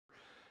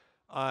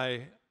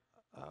I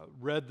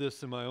read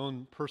this in my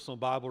own personal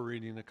Bible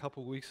reading a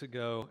couple weeks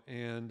ago,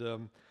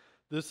 and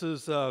this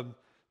is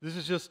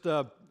just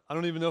I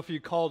don't even know if you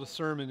call it a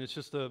sermon. It's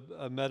just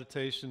a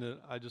meditation that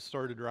I just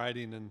started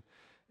writing,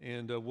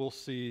 and we'll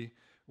see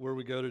where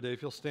we go today.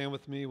 If you'll stand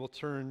with me,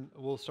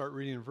 we'll start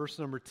reading in verse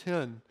number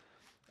 10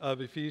 of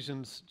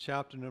Ephesians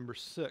chapter number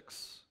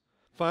 6.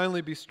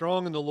 Finally, be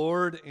strong in the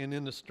Lord and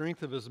in the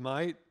strength of His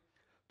might.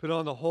 Put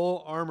on the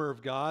whole armor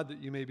of God,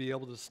 that you may be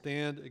able to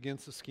stand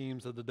against the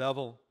schemes of the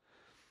devil.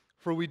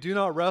 For we do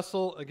not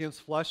wrestle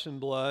against flesh and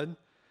blood,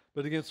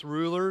 but against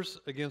rulers,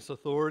 against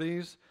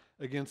authorities,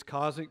 against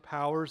cosmic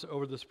powers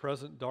over this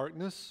present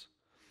darkness,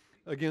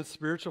 against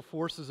spiritual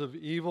forces of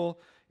evil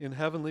in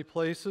heavenly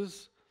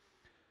places.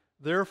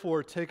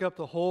 Therefore, take up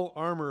the whole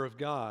armor of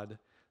God,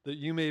 that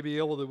you may be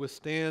able to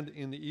withstand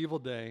in the evil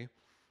day,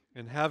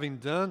 and having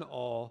done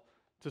all,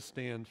 to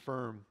stand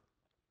firm.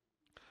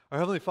 Our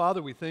Heavenly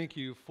Father, we thank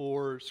you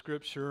for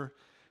Scripture.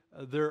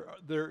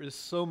 There is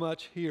so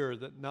much here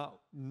that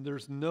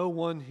there's no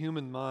one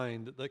human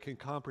mind that can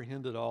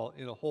comprehend it all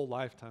in a whole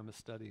lifetime of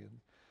studying.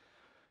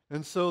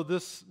 And so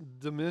this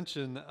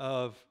dimension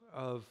of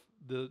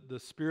the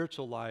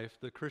spiritual life,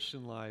 the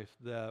Christian life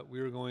that we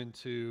are going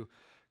to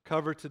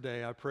cover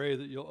today, I pray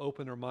that you'll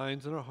open our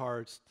minds and our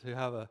hearts to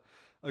have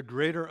a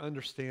greater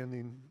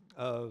understanding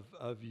of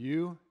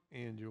you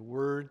and your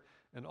word,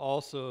 and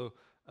also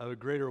a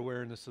greater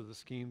awareness of the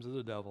schemes of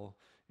the devil.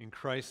 In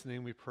Christ's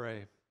name we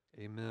pray.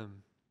 Amen.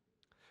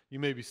 You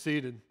may be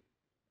seated.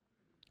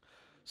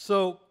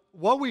 So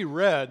what we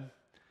read,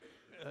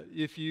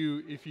 if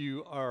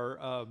you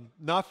are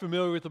not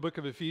familiar with the book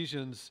of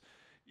Ephesians,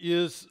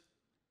 is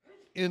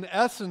in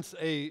essence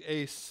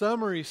a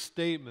summary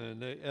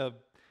statement.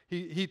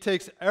 He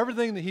takes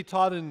everything that he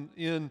taught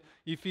in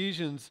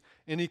Ephesians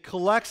and he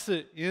collects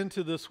it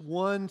into this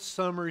one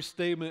summary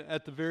statement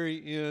at the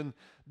very end.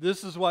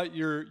 This is what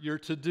you're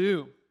to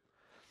do.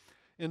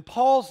 And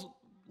Paul's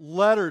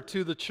letter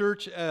to the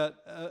church at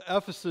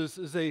Ephesus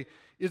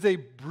is a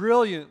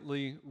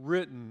brilliantly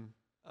written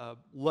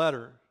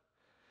letter.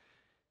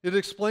 It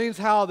explains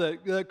how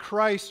that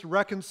Christ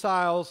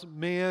reconciles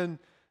man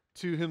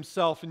to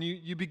himself. And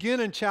you begin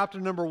in chapter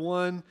number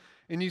 1,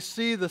 and you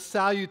see the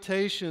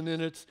salutation,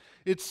 and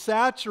it's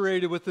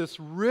saturated with this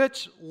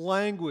rich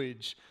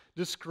language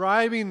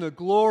describing the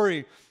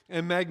glory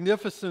and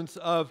magnificence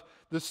of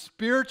the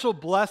spiritual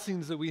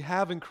blessings that we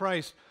have in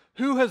Christ.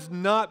 Who has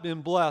not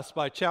been blessed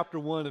by chapter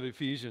 1 of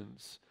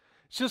Ephesians?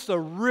 It's just a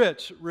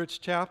rich,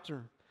 rich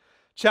chapter.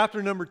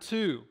 Chapter number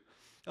 2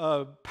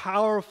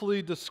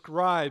 powerfully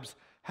describes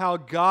how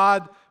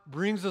God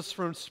brings us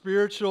from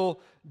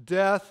spiritual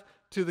death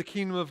to the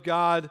kingdom of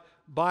God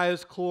by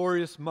His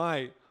glorious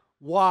might.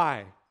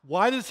 Why?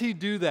 Why does He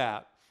do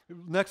that?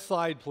 Next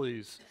slide,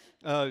 please.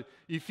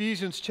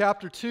 Ephesians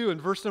chapter 2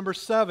 and verse number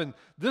 7.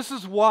 This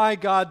is why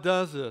God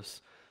does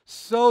this.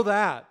 So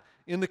that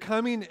in the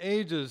coming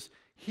ages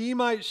He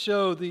might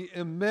show the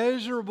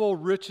immeasurable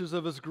riches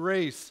of His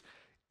grace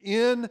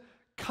in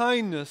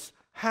kindness.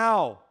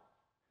 How?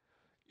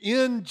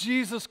 In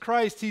Jesus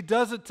Christ. He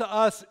does it to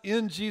us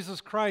in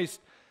Jesus Christ.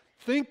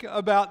 Think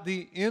about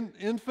the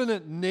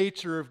infinite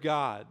nature of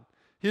God.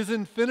 His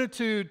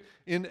infinitude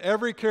in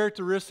every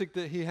characteristic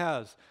that He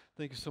has.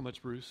 Thank you so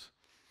much, Bruce.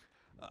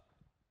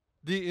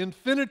 The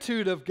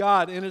infinitude of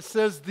God, and it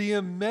says the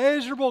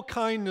immeasurable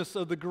kindness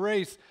of the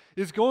grace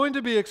is going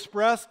to be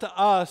expressed to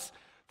us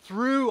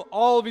through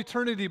all of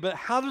eternity. But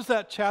how does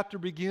that chapter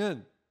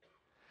begin?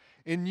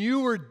 And you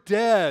were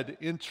dead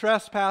in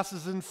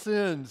trespasses and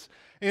sins.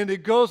 And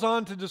it goes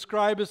on to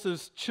describe us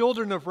as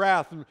children of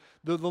wrath. And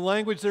the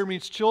language there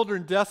means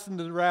children destined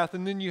to wrath.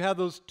 And then you have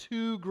those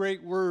two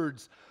great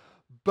words,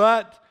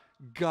 but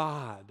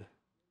God.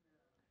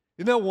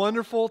 Isn't that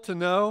wonderful to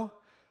know?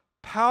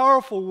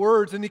 Powerful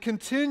words. And he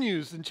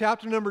continues in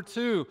chapter number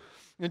 2,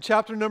 in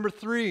chapter number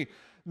 3.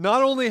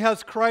 Not only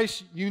has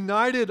Christ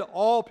united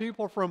all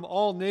people from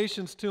all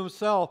nations to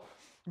Himself,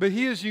 but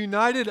He has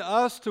united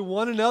us to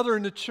one another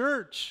in the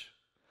church.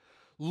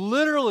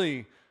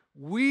 Literally,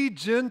 we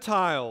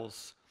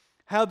Gentiles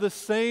have the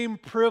same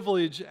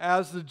privilege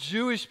as the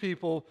Jewish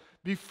people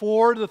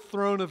before the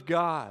throne of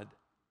God.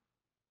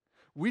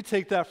 We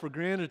take that for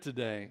granted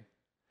today.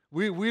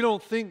 We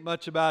don't think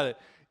much about it.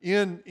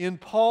 In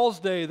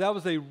Paul's day, that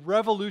was a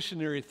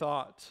revolutionary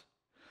thought.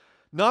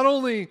 Not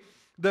only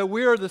that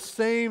we are the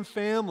same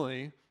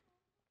family,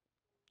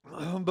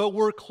 but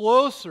we're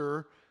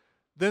closer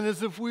than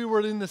as if we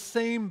were in the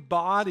same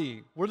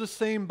body. We're the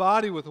same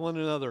body with one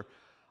another.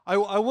 I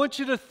want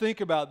you to think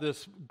about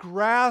this.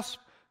 Grasp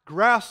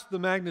the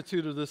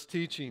magnitude of this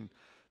teaching.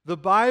 The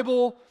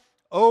Bible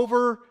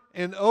over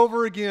and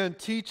over again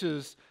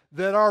teaches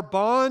that our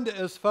bond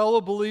as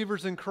fellow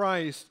believers in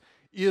Christ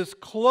is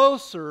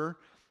closer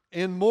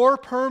and more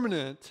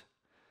permanent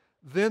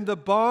than the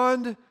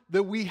bond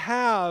that we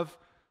have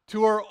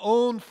to our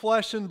own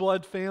flesh and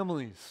blood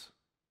families.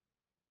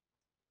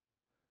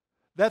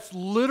 That's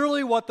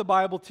literally what the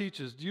Bible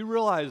teaches. Do you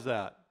realize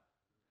that?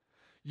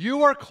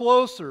 You are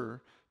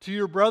closer to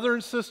your brother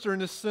and sister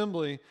in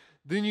assembly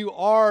than you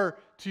are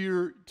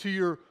to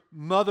your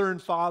mother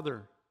and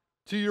father,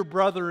 to your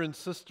brother and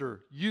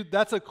sister.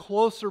 That's a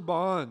closer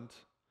bond.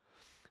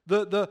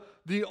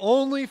 The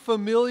only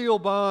familial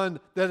bond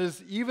that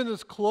is even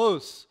as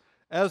close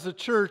as a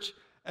church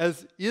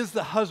as is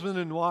the husband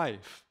and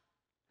wife.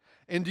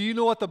 And do you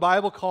know what the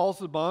Bible calls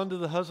the bond of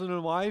the husband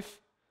and wife?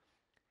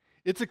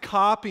 It's a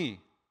copy.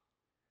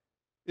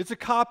 It's a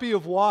copy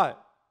of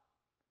what?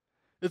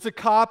 It's a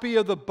copy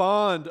of the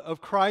bond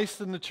of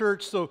Christ and the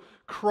church. So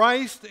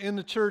Christ and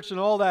the church and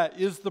all that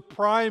is the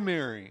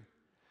primary.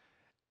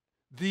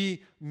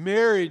 The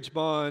marriage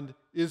bond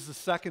is the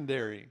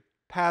secondary,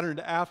 patterned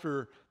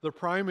after the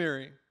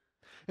primary.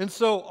 And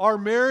so our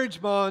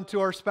marriage bond to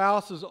our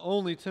spouse is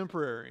only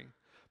temporary.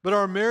 But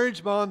our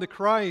marriage bond to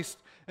Christ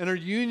and our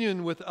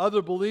union with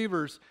other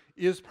believers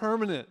is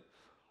permanent.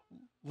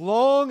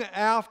 Long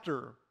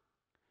after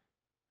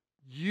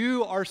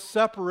you are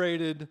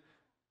separated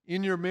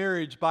in your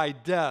marriage by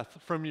death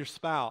from your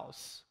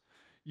spouse,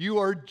 you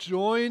are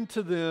joined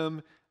to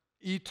them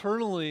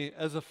eternally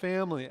as a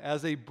family,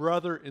 as a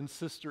brother and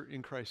sister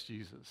in Christ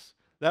Jesus.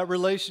 That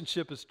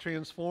relationship is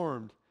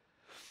transformed.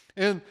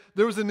 And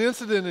there was an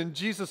incident in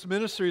Jesus'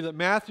 ministry that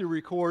Matthew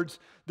records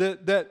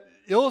that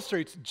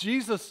illustrates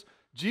Jesus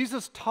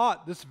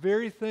taught this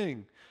very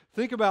thing.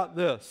 Think about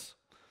this.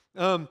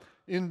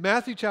 In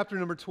Matthew chapter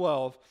number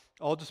 12,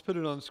 I'll just put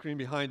it on the screen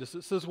behind us.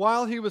 It says,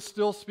 while he was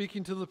still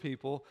speaking to the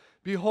people,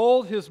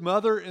 behold, his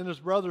mother and his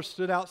brother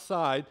stood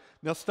outside.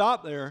 Now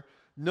stop there.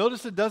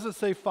 Notice it doesn't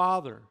say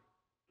father,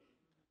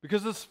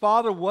 because his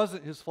father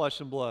wasn't his flesh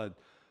and blood.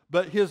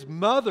 But his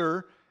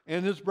mother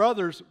and his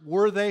brothers,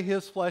 were they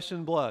his flesh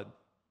and blood?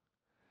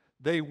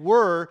 They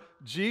were.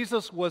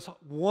 Jesus was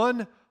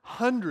 100%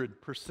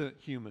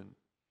 human.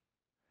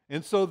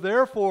 And so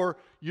therefore,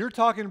 you're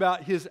talking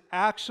about his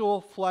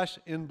actual flesh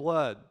and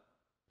blood.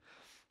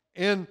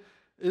 And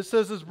it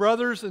says his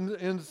brothers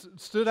and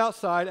stood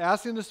outside,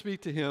 asking to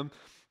speak to him.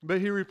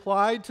 But he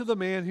replied to the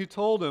man who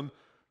told him,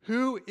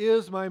 who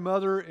is my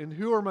mother and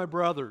who are my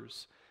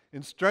brothers?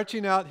 And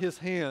stretching out his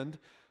hand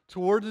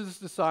toward his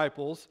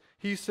disciples,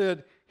 he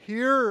said,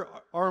 here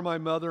are my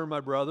mother and my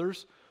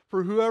brothers,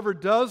 for whoever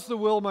does the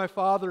will of my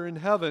Father in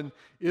heaven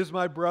is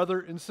my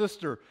brother and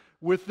sister.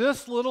 With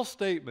this little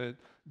statement,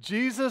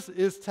 Jesus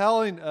is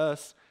telling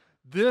us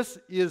this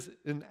is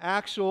an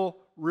actual,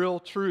 real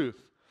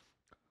truth.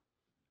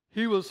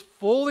 He was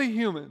fully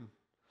human,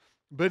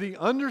 but he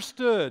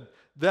understood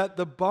that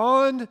the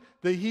bond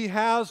that he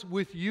has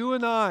with you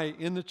and I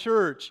in the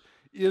church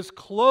is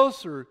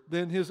closer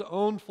than his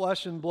own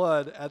flesh and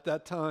blood at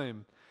that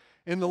time.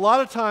 And a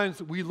lot of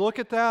times we look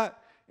at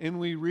that and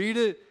we read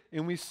it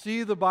and we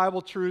see the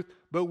Bible truth,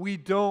 but we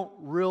don't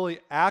really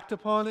act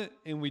upon it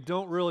and we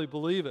don't really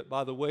believe it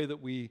by the way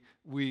that we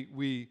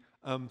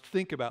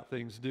think about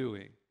things, do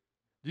we?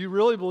 Do you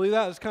really believe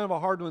that? It's kind of a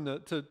hard one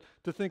to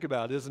think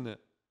about, isn't it?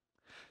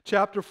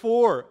 Chapter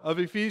 4 of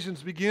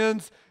Ephesians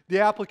begins the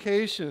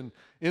application.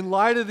 In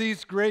light of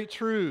these great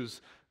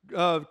truths,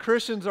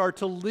 Christians are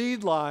to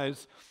lead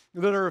lives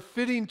that are a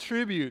fitting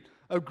tribute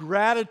of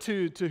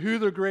gratitude to who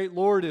their great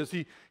Lord is.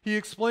 He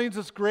explains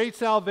this great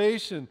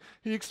salvation.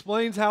 He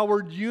explains how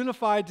we're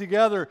unified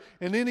together.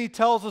 And then he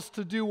tells us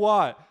to do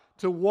what?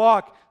 To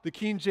walk, the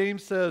King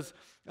James says,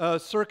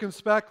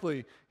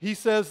 circumspectly. He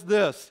says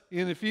this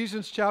in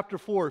Ephesians chapter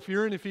 4. If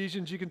you're in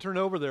Ephesians, you can turn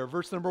over there.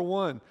 Verse number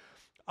 1.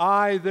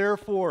 I,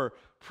 therefore,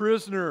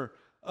 prisoner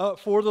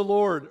for the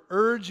Lord,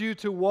 urge you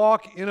to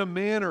walk in a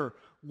manner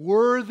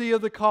worthy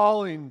of the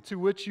calling to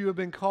which you have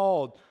been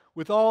called,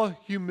 with all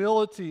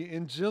humility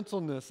and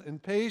gentleness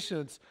and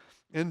patience,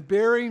 and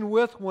bearing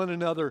with one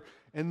another.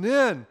 And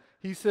then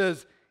he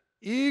says,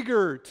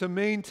 eager to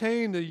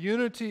maintain the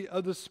unity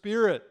of the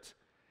Spirit.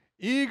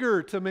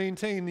 Eager to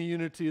maintain the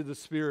unity of the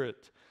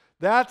Spirit.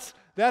 That's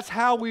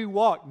how we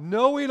walk.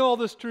 Knowing all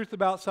this truth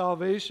about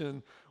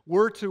salvation,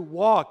 we're to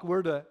walk,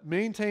 we're to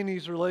maintain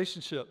these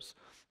relationships.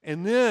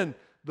 And then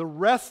the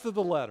rest of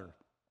the letter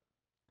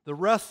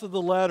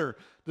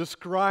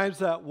describes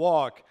that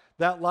walk,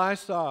 that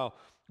lifestyle.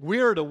 We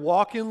are to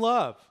walk in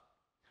love.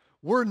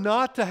 We're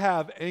not to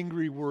have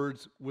angry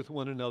words with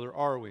one another,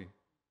 are we?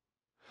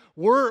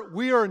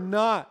 We are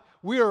not.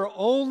 We are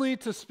only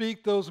to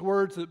speak those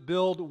words that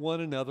build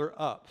one another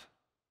up.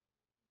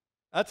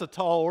 That's a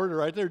tall order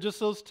right there, just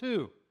those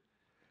two.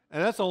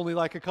 And that's only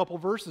like a couple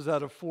verses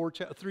out of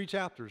 3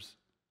 chapters.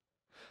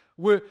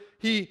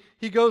 He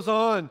goes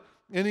on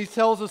and he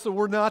tells us that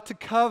we're not to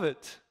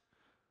covet.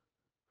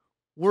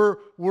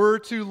 We're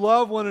to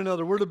love one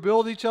another. We're to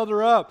build each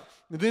other up.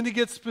 And then he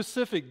gets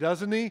specific,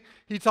 doesn't he?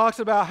 He talks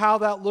about how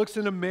that looks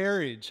in a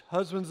marriage,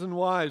 husbands and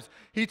wives.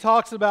 He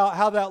talks about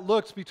how that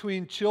looks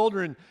between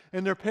children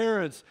and their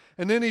parents.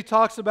 And then he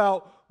talks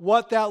about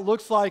what that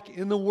looks like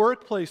in the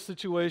workplace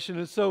situation.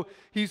 And so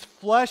he's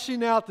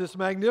fleshing out this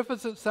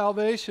magnificent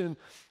salvation.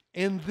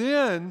 And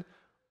then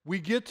we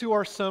get to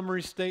our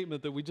summary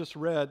statement that we just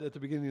read at the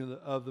beginning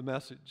of the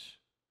message.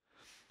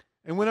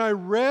 And when I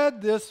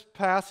read this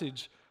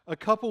passage a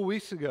couple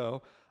weeks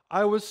ago,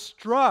 I was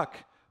struck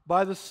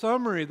by the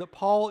summary that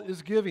Paul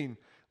is giving.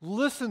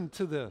 Listen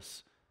to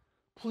this.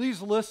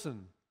 Please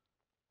listen.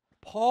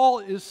 Paul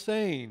is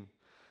saying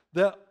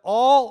that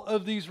all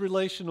of these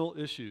relational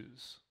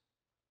issues,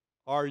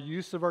 our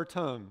use of our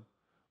tongue,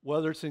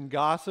 whether it's in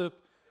gossip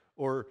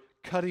or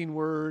cutting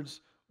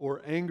words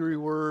or angry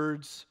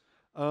words,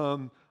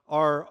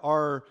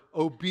 our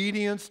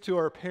obedience to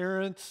our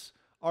parents,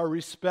 our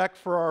respect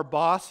for our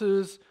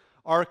bosses,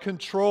 our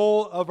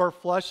control of our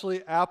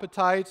fleshly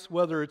appetites,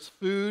 whether it's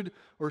food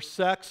or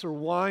sex or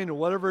wine or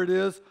whatever it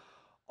is,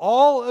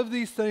 all of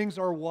these things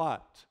are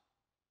what?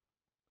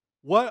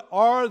 What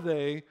are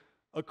they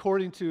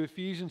according to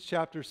Ephesians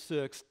chapter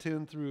 6,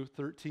 10 through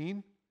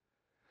 13?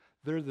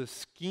 They're the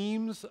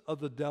schemes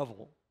of the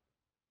devil.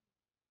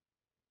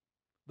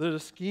 They're the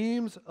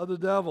schemes of the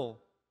devil.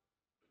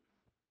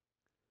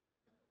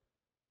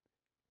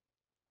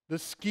 The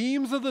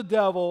schemes of the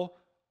devil,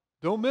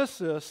 don't miss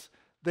this,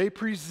 they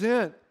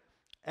present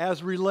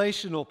as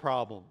relational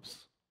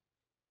problems,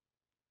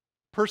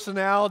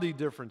 personality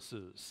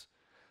differences.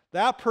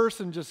 That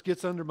person just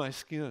gets under my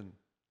skin.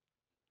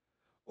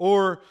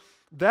 Or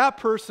that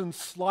person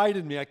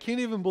slighted me. I can't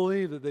even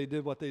believe that they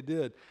did what they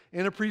did.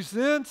 And it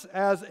presents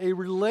as a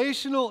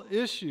relational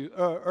issue,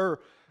 or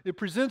it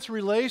presents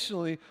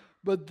relationally,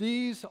 but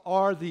these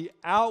are the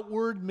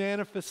outward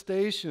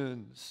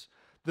manifestations,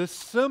 the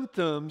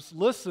symptoms,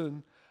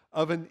 listen,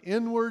 of an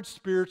inward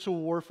spiritual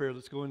warfare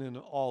that's going into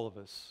all of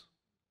us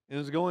and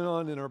is going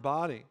on in our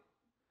body.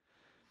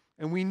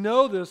 And we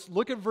know this.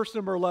 Look at verse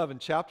number 11,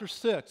 chapter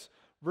 6,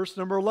 verse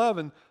number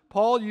 11.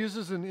 Paul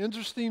uses an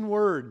interesting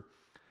word.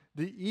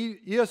 The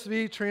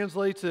ESV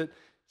translates it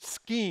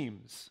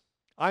schemes.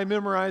 I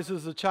memorized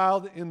as a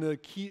child in the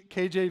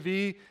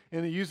KJV,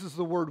 and it uses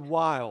the word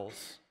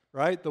wiles,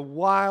 right? The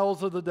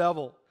wiles of the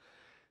devil.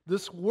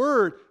 This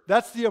word,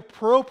 that's the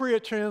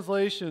appropriate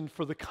translation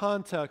for the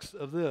context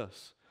of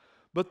this.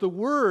 But the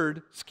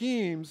word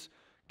schemes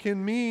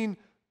can mean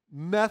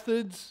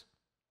methods,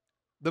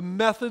 the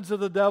methods of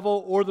the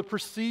devil, or the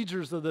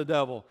procedures of the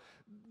devil.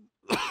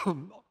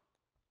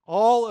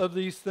 All of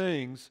these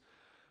things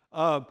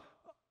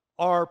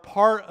are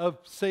part of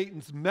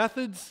Satan's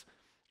methods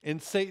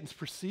and Satan's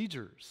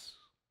procedures.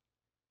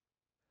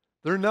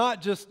 They're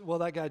not just, well,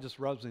 that guy just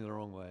rubs me the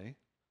wrong way.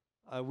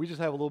 We just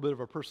have a little bit of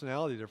a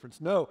personality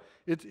difference. No,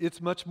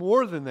 it's much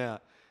more than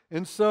that.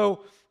 And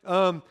so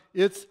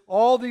it's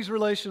all these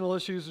relational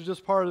issues are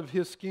just part of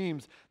his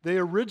schemes. They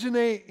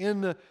originate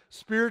in the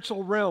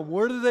spiritual realm.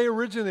 Where do they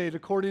originate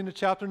according to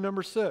chapter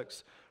number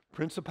 6?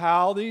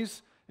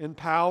 Principalities and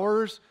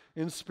powers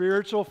and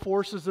spiritual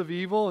forces of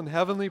evil in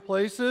heavenly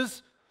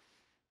places.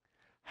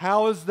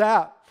 How is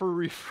that for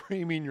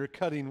reframing your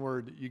cutting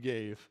word that you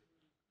gave?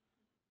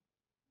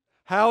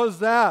 How is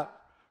that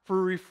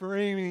for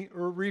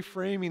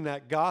reframing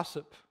that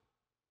gossip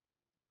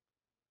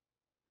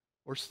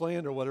or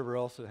slander, whatever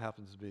else it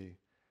happens to be?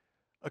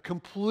 A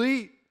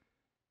complete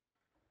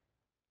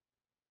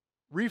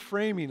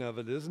reframing of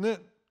it, isn't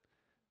it?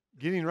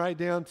 Getting right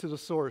down to the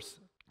source.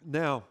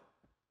 Now,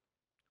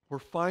 we're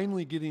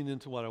finally getting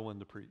into what I wanted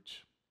to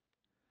preach.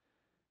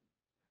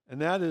 And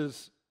that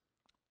is,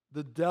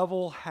 the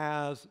devil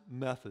has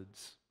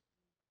methods.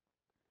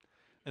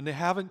 And they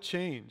haven't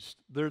changed.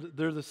 They're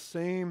the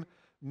same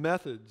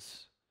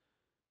methods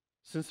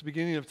since the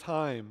beginning of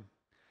time.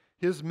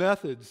 His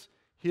methods,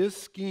 his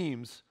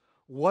schemes,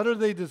 what are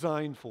they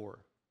designed for?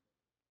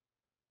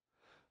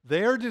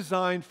 They are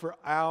designed for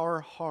our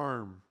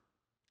harm.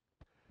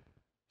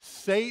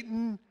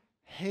 Satan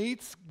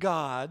hates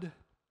God.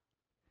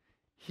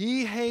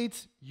 He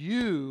hates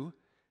you,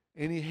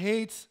 and he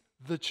hates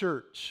the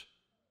church.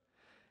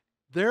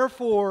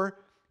 Therefore,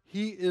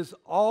 he is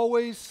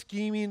always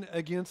scheming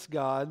against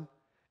God,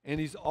 and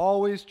he's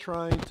always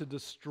trying to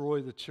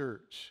destroy the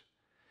church.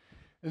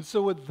 And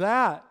so with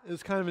that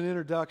as kind of an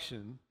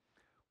introduction,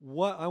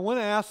 I want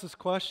to ask this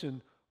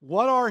question: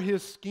 what are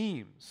his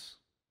schemes?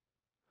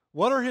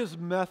 What are his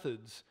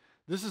methods?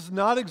 This is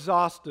not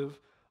exhaustive.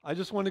 I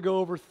just want to go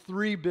over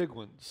three big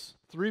ones,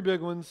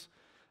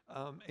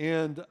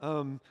 and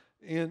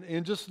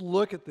just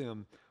look at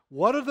them.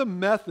 What are the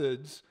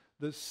methods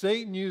that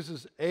Satan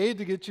uses, A,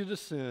 to get you to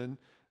sin,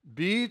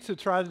 B, to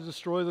try to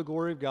destroy the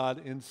glory of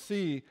God, and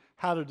C,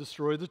 how to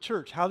destroy the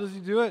church? How does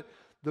he do it?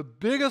 The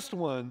biggest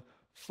one,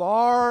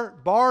 bar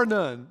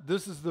none,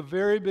 this is the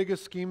very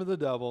biggest scheme of the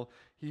devil.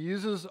 He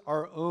uses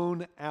our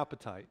own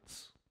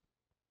appetites.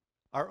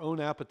 Our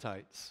own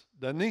appetites,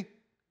 doesn't he?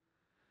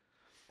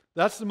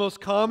 That's the most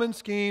common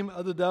scheme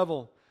of the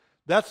devil.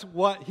 That's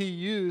what he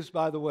used,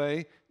 by the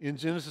way, in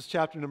Genesis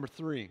chapter number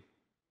 3,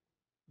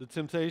 the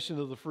temptation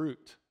of the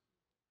fruit,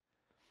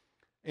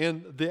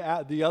 and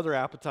the other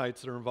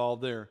appetites that are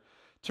involved there.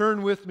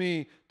 Turn with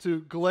me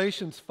to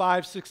Galatians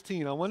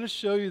 5:16. I want to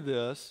show you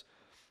this.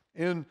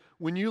 And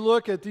when you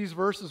look at these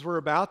verses we're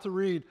about to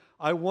read,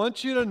 I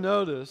want you to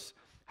notice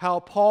how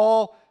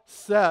Paul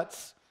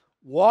sets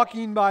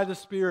walking by the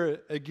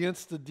Spirit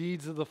against the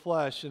deeds of the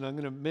flesh. And I'm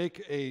going to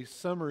make a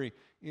summary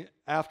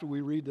after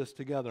we read this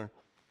together.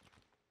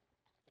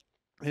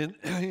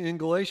 In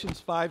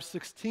Galatians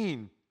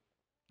 5:16,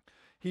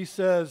 he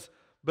says,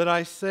 But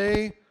I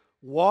say,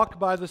 walk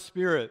by the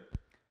Spirit,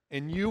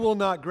 and you will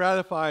not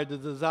gratify the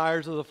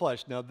desires of the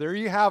flesh. Now, there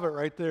you have it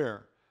right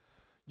there.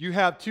 You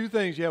have two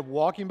things. You have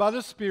walking by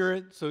the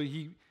Spirit, so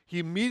he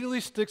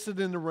immediately sticks it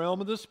in the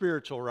realm of the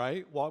spiritual,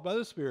 right? Walk by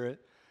the Spirit.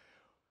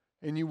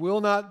 And you will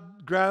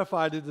not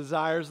gratify the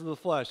desires of the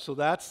flesh. So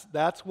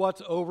that's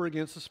what's over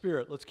against the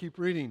Spirit. Let's keep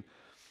reading.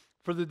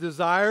 For the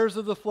desires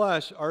of the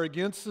flesh are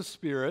against the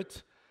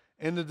Spirit,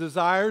 and the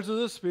desires of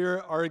the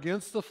Spirit are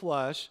against the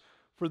flesh,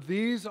 for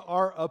these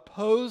are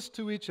opposed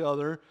to each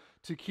other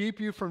to keep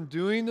you from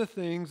doing the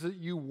things that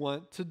you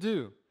want to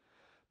do.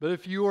 But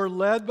if you are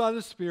led by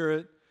the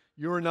Spirit,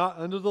 you are not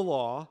under the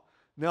law.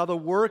 Now the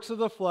works of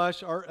the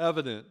flesh are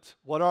evident.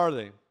 What are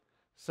they?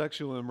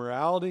 Sexual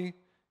immorality,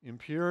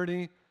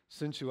 impurity,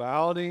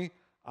 sensuality,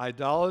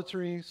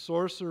 idolatry,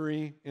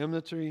 sorcery,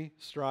 enmity,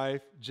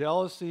 strife,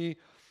 jealousy,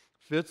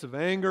 fits of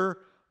anger,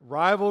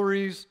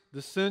 rivalries,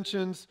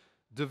 dissensions,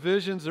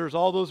 divisions. There's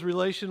all those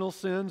relational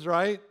sins,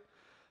 right?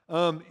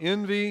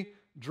 Envy,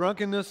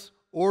 drunkenness,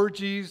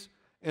 orgies,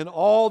 and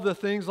all the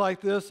things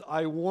like this.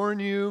 I warn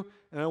you,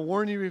 and I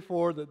warned you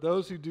before, that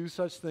those who do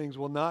such things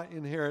will not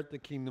inherit the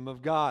kingdom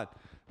of God.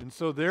 And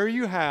so there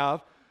you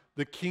have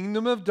the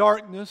kingdom of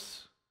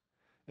darkness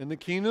and the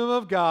kingdom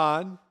of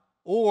God,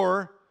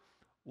 or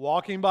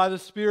walking by the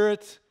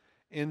Spirit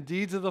and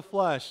deeds of the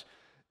flesh.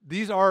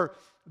 These are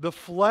the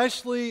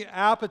fleshly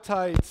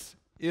appetites,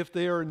 if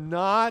they are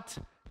not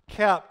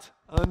kept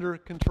under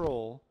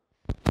control,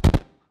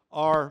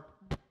 are,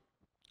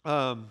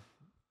 I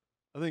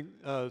think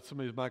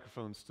somebody's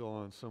microphone's still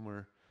on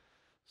somewhere.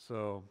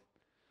 So,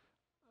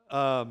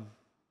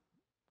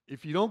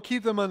 if you don't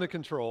keep them under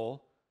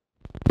control,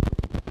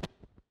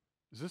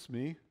 is this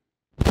me?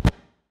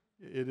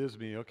 It is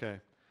me, okay.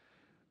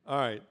 All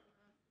right.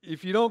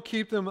 If you don't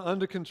keep them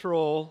under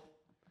control,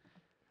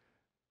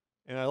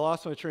 and I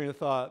lost my train of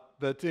thought,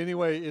 but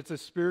anyway, it's a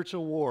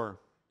spiritual war.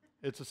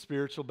 It's a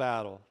spiritual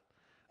battle.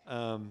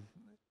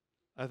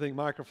 I think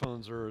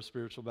microphones are a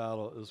spiritual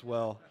battle as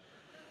well.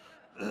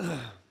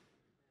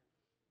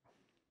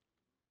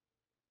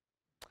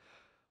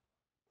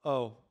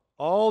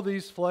 All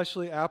these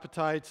fleshly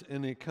appetites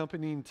and the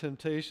accompanying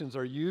temptations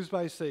are used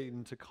by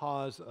Satan to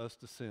cause us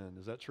to sin.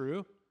 Is that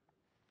true?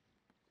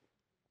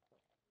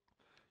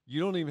 You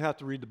don't even have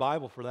to read the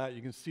Bible for that.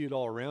 You can see it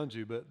all around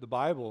you, but the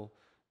Bible,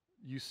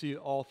 you see it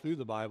all through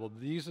the Bible.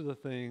 These are the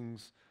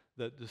things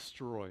that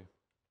destroy.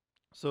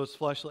 So it's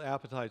fleshly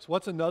appetites.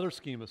 What's another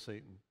scheme of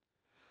Satan?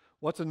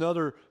 What's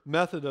another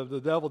method of the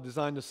devil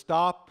designed to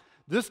stop?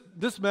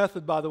 This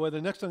method, by the way,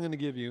 the next I'm going to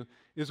give you,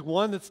 is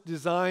one that's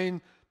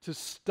designed to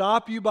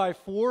stop you by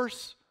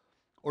force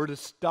or to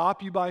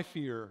stop you by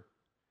fear.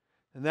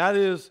 And that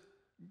is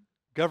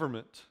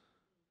government.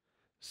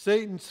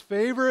 Satan's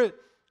favorite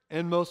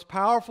and most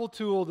powerful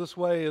tool this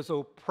way is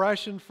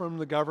oppression from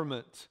the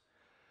government.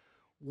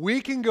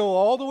 We can go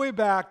all the way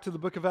back to the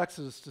book of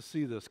Exodus to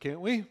see this, can't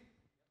we?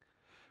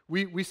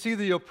 We see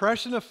the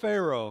oppression of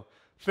Pharaoh.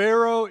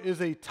 Pharaoh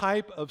is a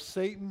type of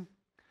Satan.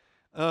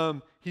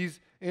 He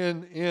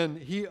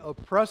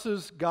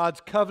oppresses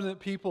God's covenant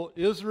people,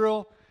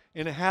 Israel,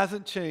 and it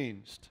hasn't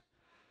changed.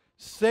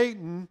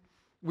 Satan,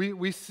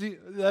 we see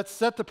that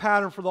set the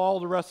pattern for all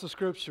the rest of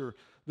Scripture.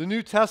 The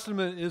New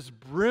Testament is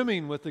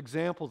brimming with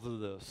examples of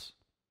this.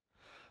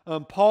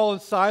 Paul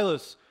and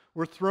Silas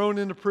were thrown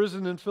into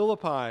prison in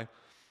Philippi,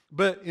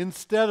 but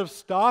instead of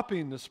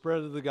stopping the spread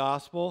of the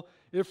gospel,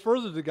 it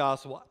furthered the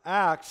gospel.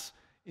 Acts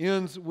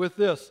ends with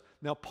this.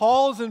 Now,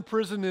 Paul's in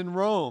prison in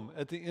Rome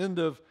at the end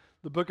of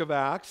the book of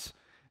Acts,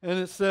 and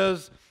it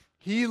says,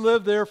 he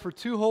lived there for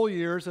 2 whole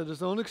years at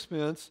his own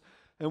expense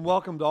and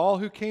welcomed all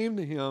who came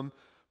to him,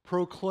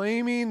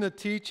 proclaiming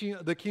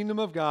the kingdom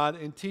of God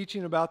and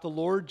teaching about the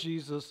Lord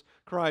Jesus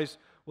Christ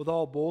with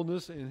all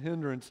boldness and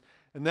hindrance.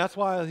 And that's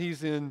why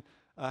he's in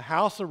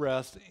house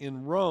arrest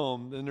in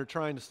Rome, and they're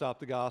trying to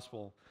stop the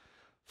gospel.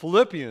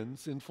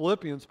 In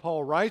Philippians,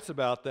 Paul writes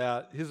about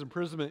that, his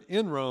imprisonment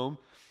in Rome,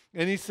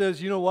 and he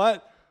says, you know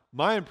what?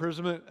 My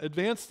imprisonment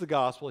advanced the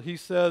gospel. He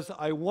says,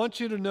 I want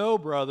you to know,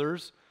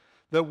 brothers,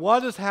 that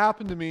what has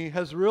happened to me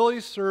has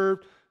really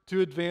served to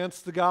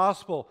advance the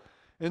gospel.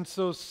 And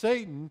so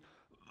Satan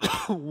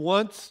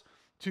wants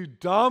to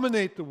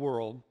dominate the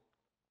world,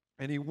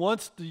 and he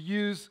wants to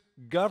use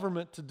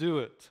government to do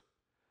it.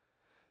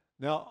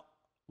 Now,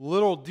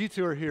 little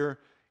detour here.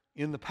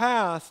 In the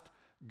past,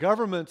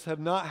 governments have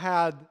not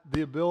had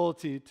the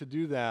ability to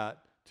do that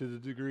to the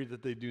degree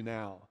that they do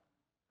now.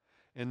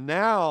 And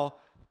now,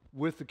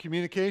 with the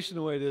communication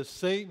the way it is,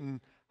 Satan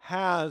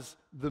has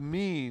the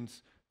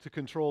means to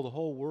control the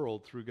whole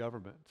world through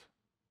government.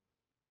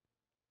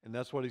 And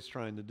that's what he's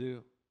trying to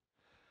do.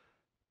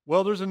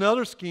 Well, there's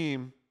another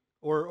scheme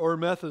or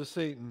method of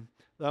Satan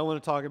that I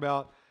want to talk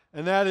about,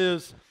 and that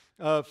is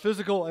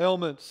physical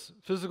ailments,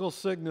 physical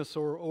sickness,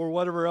 or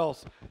whatever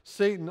else.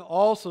 Satan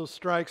also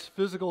strikes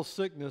physical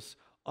sickness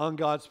on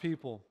God's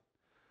people.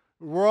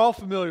 We're all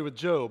familiar with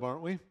Job,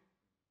 aren't we?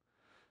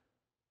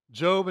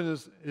 Job and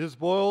his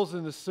boils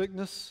and his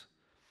sickness.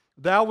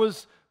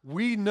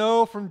 We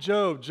know from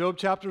Job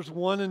chapters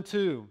 1 and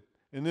 2.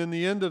 and in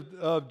the end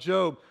of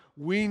Job,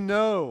 we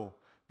know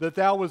that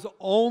that was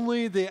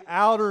only the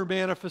outer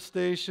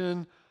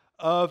manifestation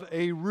of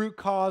a root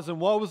cause. And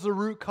what was the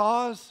root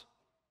cause?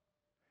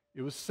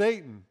 It was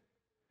Satan.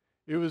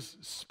 It was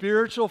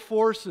spiritual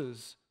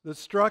forces that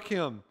struck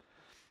him.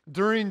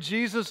 During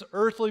Jesus'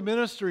 earthly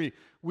ministry,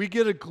 we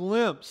get a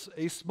glimpse,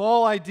 a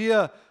small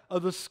idea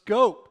of the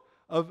scope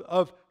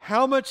of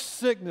how much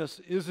sickness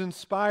is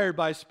inspired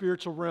by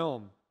spiritual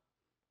realm.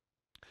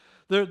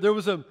 There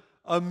was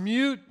a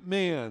mute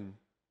man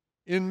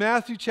in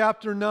Matthew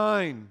chapter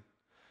 9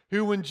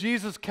 who, when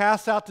Jesus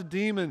casts out the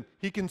demon,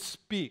 he can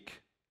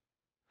speak.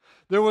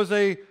 There was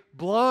a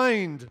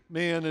blind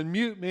man and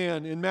mute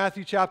man in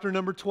Matthew chapter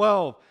number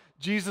 12.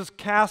 Jesus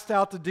cast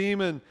out the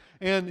demon,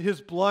 and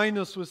his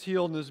blindness was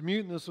healed and his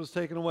muteness was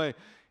taken away.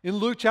 In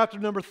Luke chapter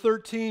number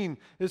 13,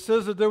 it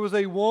says that there was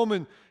a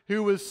woman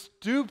who was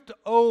stooped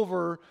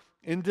over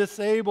and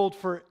disabled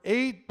for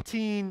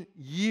 18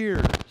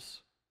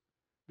 years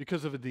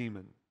because of a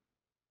demon.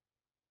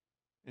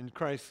 And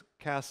Christ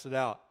cast it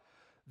out.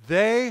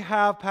 They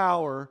have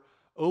power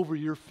over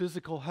your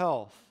physical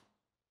health.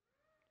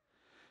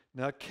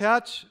 Now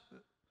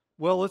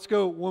let's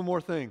go one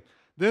more thing.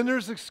 Then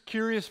there's this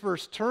curious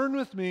verse. Turn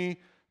with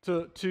me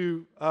to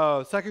 2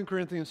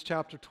 Corinthians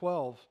chapter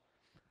 12.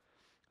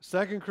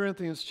 2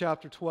 Corinthians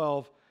chapter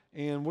 12,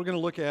 and we're going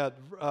to look at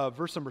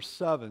verse number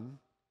 7.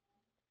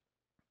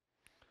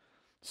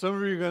 Some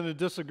of you are going to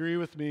disagree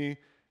with me,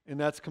 and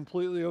that's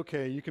completely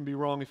okay. You can be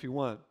wrong if you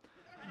want.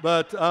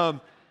 But 2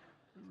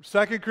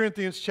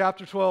 Corinthians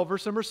chapter 12,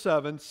 verse number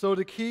 7, so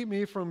to keep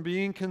me from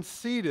being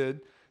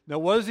conceited. Now,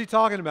 what is he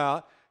talking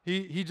about?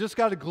 He just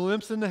got a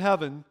glimpse into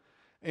heaven,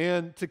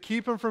 and to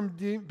keep him from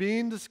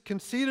being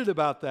conceited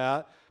about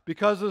that,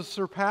 because of the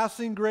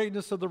surpassing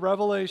greatness of the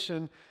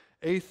revelation,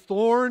 a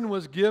thorn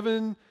was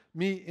given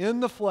me in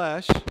the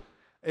flesh,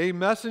 a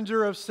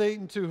messenger of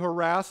Satan to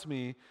harass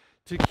me,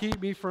 to keep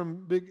me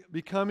from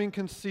becoming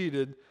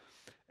conceited.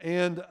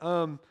 And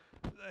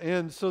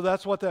so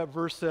that's what that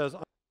verse says.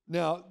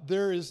 Now,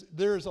 there's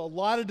a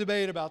lot of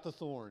debate about the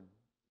thorn.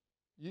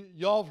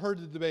 Y'all have heard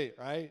the debate,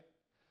 right?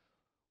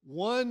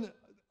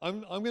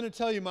 I'm going to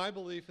tell you my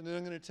belief, and then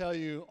I'm going to tell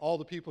you all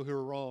the people who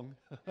are wrong.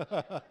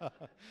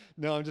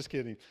 No, I'm just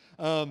kidding.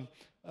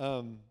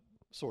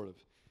 Sort of.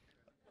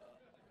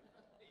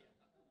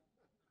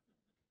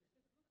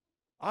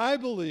 I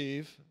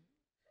believe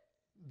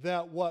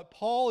that what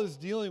Paul is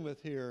dealing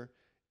with here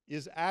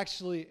is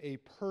actually a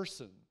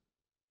person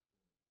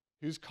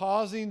who's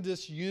causing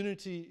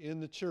disunity in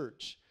the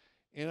church.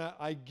 And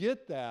I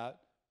get that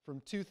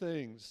from two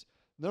things.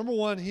 Number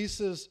one, he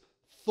says,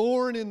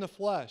 thorn in the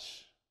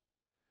flesh.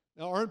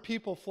 Now, aren't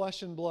people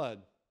flesh and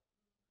blood?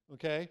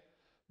 Okay?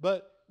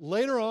 But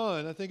later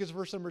on, I think it's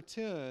verse number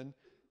 10,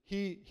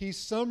 he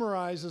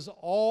summarizes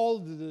all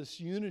the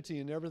disunity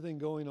and everything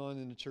going on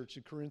in the church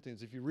of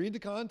Corinthians. If you read the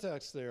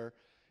context there,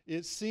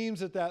 it seems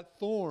that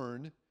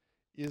thorn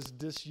is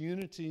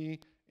disunity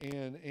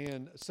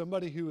and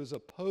somebody who is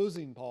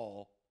opposing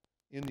Paul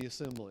in the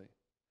assembly.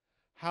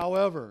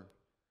 However,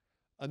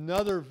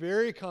 another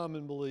very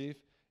common belief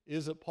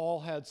is that Paul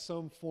had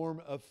some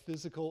form of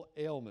physical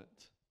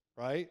ailment,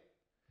 right?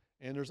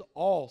 And there's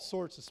all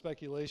sorts of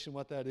speculation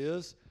what that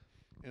is.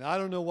 And I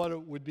don't know what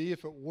it would be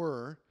if it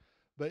were.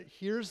 But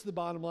here's the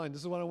bottom line. This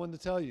is what I wanted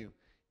to tell you.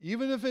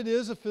 Even if it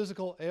is a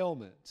physical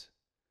ailment,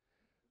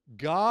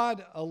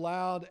 God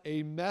allowed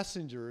a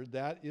messenger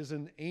that is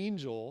an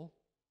angel,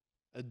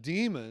 a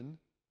demon,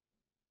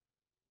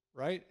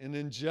 right? An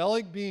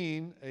angelic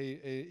being,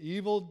 a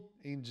evil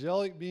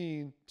angelic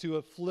being, to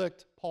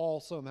afflict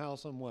Paul somehow,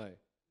 some way.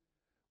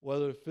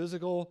 Whether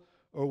physical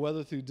or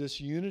whether through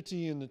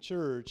disunity in the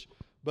church.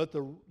 But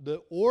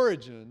the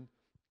origin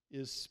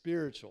is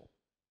spiritual.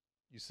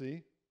 You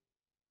see?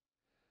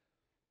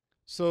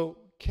 So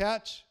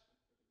catch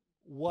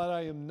what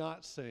I am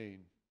not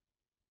saying.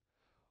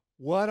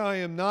 What I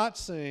am not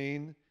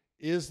saying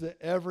is that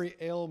every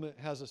ailment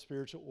has a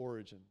spiritual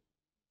origin.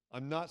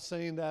 I'm not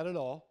saying that at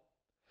all.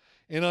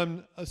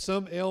 And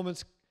some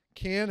ailments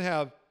can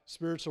have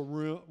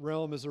spiritual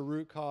realm as a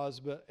root cause,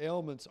 but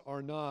ailments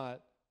are not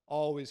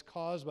always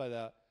caused by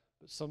that,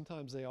 but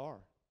sometimes they are.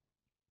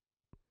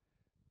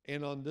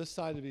 And on this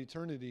side of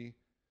eternity,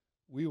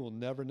 we will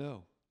never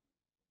know,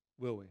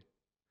 will we?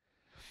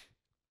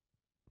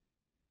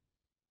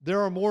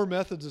 There are more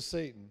methods of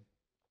Satan.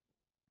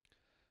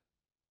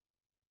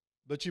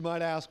 But you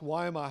might ask,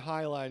 why am I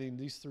highlighting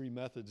these three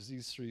methods,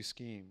 these three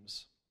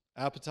schemes?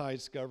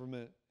 Appetites,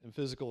 government, and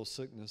physical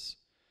sickness.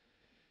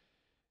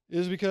 It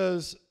is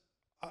because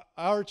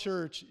our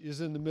church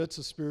is in the midst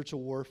of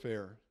spiritual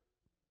warfare.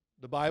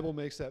 The Bible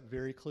makes that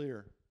very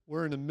clear.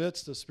 We're in the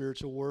midst of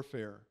spiritual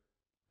warfare.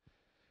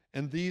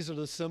 And these are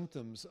the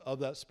symptoms of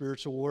that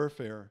spiritual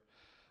warfare.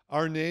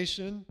 Our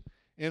nation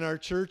and our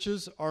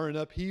churches are in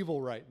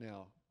upheaval right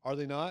now. Are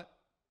they not?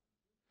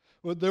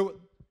 Well,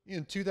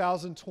 in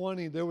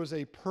 2020, there was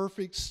a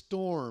perfect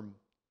storm.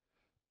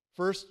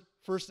 First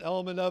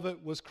element of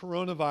it was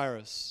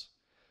coronavirus.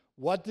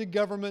 What did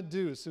government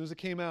do as soon as it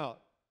came out?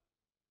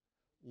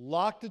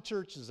 lock the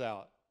churches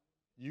out.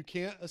 You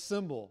can't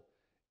assemble.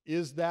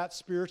 Is that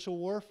spiritual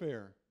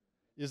warfare?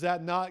 Is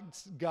that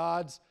not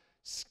God's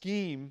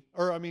scheme,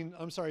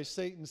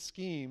 Satan's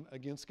scheme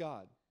against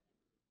God?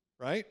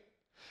 Right?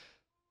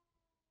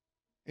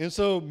 And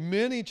so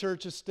many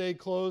churches stayed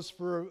closed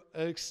for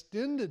an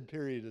extended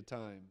period of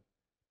time.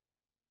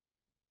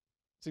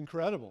 It's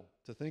incredible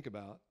to think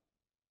about.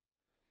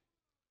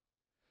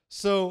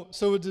 So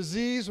a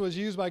disease was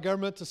used by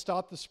government to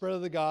stop the spread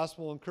of the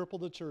gospel and cripple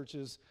the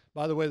churches.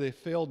 By the way, they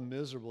failed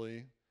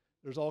miserably.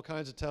 There's all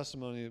kinds of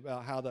testimony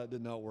about how that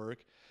did not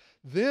work.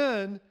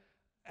 Then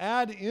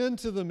add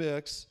into the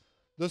mix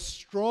the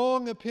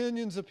strong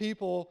opinions of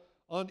people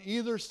on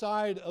either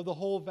side of the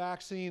whole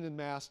vaccine and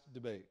mask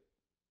debate.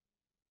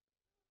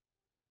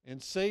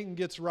 And Satan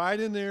gets right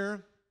in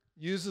there,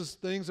 uses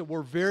things that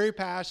we're very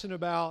passionate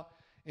about,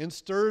 and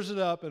stirs it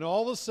up. And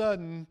all of a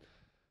sudden,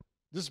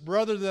 this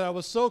brother that I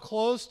was so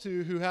close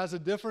to who has a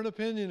different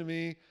opinion of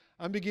me,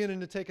 I'm beginning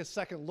to take a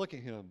second look at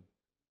him.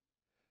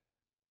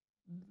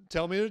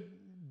 Tell me,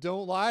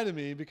 don't lie to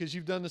me, because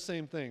you've done the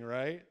same thing,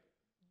 right?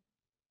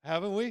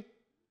 Haven't we?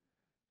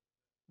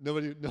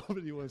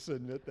 Nobody wants to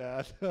admit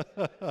that.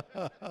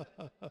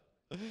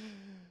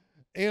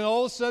 And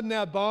all of a sudden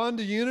that bond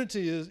of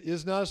unity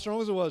is not as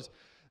strong as it was.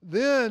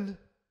 Then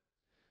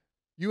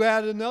you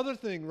add another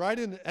thing right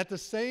in at the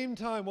same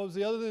time. What was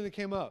the other thing that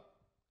came up?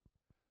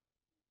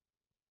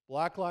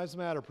 Black Lives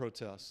Matter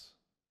protests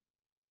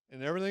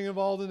and everything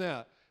involved in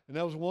that. And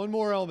that was one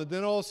more element.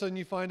 Then all of a sudden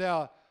you find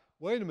out,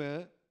 wait a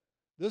minute,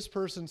 this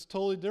person's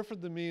totally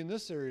different than me in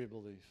this area of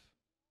belief.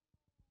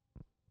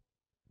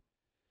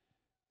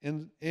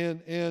 And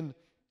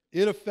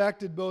it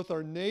affected both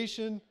our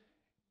nation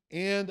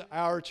and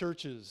our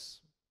churches.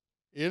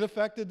 It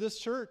affected this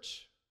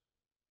church.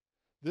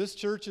 This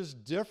church is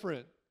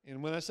different.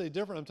 And when I say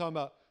different, I'm talking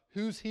about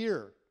who's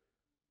here.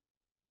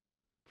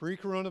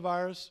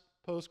 Pre-coronavirus,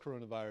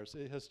 post-coronavirus.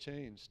 It has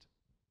changed.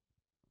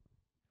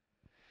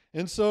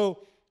 And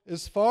so,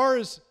 as far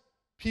as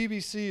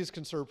PBC is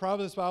concerned,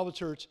 Providence Bible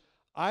Church,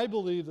 I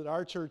believe that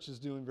our church is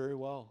doing very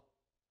well.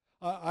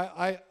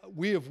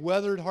 We have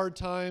weathered hard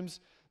times.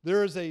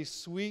 There is a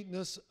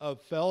sweetness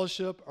of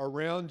fellowship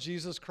around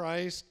Jesus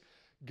Christ.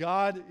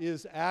 God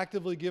is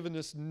actively giving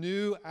us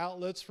new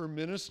outlets for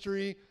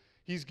ministry.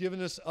 He's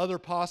given us other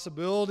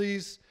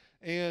possibilities,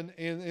 and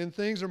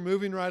things are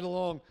moving right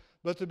along.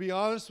 But to be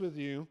honest with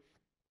you,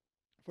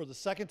 for the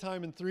second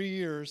time in 3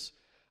 years,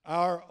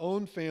 our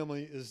own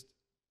family is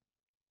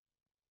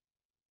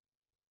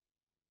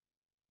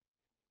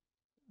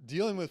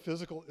dealing with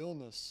physical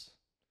illness.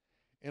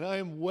 And I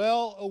am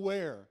well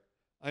aware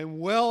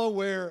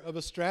of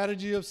a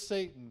strategy of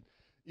Satan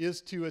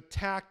is to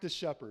attack the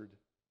shepherd.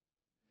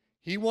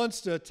 He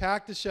wants to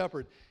attack the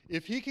shepherd.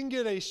 If he can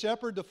get a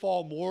shepherd to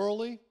fall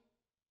morally,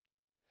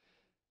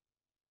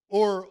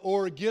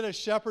 or get a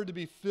shepherd to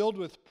be filled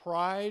with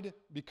pride,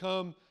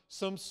 become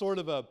some sort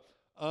of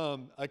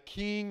a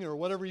king or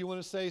whatever you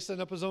want to say, set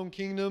up his own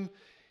kingdom,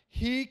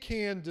 he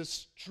can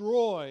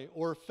destroy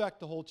or affect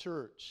the whole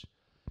church.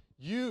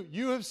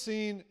 You have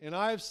seen, and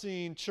I've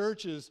seen,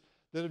 churches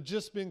that have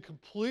just been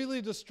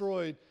completely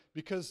destroyed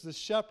because the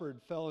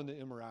shepherd fell into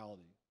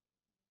immorality.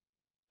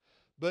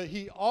 But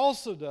he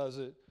also does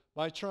it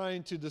by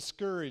trying to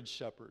discourage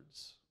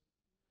shepherds.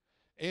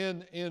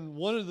 And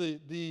one of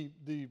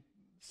the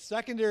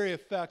secondary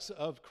effects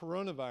of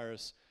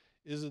coronavirus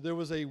is that there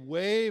was a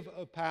wave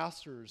of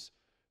pastors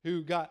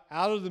who got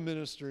out of the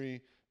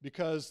ministry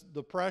because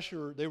the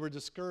pressure, they were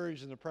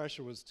discouraged and the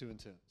pressure was too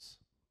intense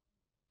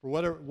for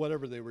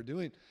whatever they were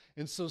doing.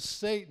 And so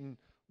Satan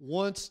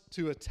wants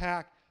to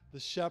attack the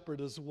shepherd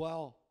as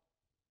well.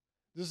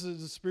 This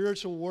is a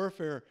spiritual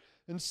warfare.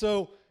 And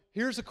so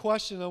here's a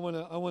question I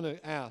want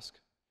to ask.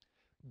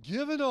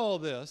 Given all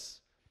this,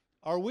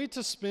 are we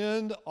to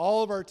spend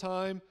all of our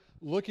time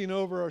looking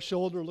over our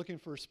shoulder, looking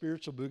for a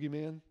spiritual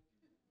boogeyman?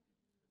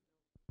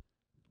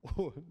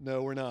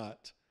 No, we're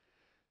not.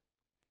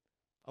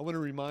 I want to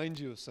remind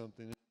you of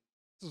something.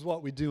 This is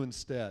what we do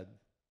instead.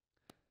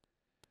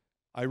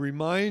 I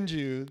remind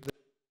you that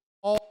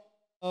all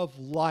of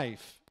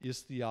life is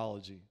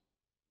theology.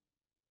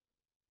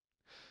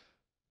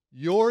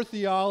 Your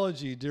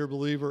theology, dear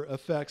believer,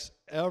 affects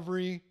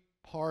every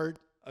part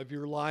of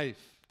your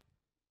life.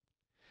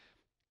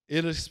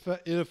 It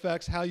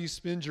affects how you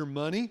spend your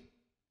money,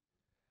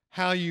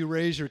 how you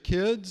raise your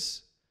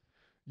kids,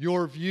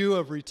 your view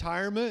of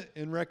retirement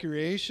and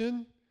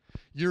recreation,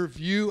 your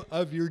view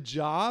of your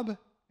job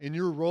and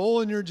your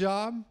role in your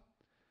job,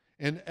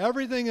 and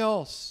everything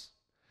else.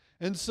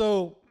 And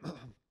so,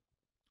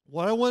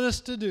 what I want us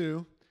to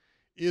do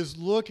is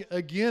look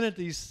again at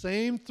these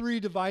same three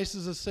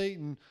devices of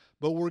Satan,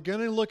 but we're going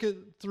to look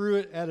through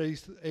it at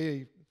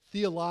a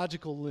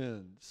theological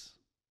lens.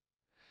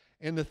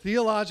 And the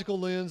theological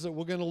lens that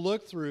we're going to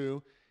look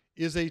through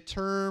is a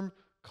term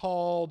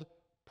called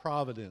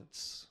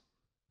providence.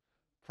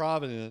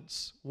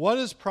 Providence. What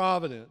is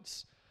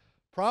providence?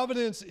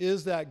 Providence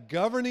is that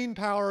governing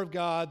power of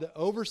God that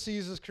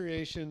oversees His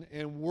creation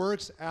and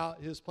works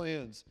out His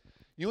plans.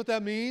 You know what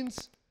that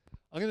means?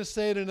 I'm going to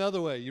say it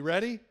another way. You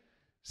ready?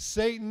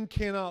 Satan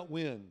cannot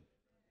win.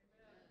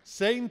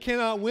 Satan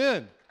cannot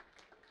win.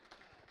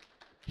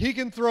 He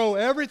can throw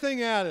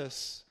everything at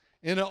us,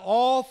 and it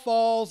all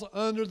falls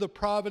under the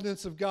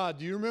providence of God.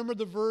 Do you remember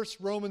the verse,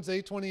 Romans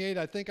 8:28?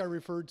 I think I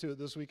referred to it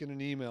this week in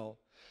an email.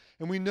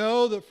 And we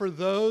know that for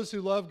those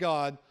who love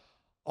God,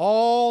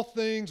 all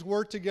things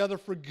work together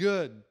for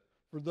good.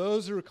 For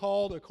those who are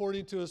called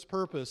according to His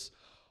purpose.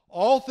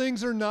 All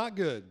things are not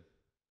good,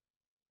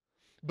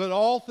 but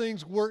all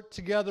things work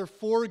together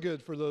for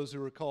good for those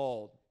who are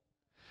called.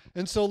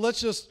 And so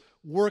let's just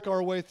work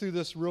our way through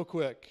this real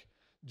quick.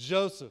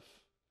 Joseph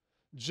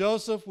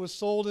was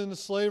sold into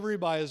slavery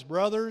by his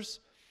brothers.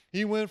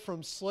 He went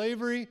from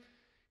slavery.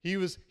 He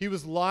was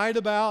lied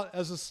about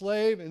as a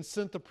slave and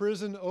sent to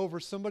prison over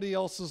somebody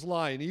else's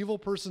lie, an evil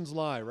person's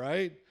lie,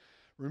 right?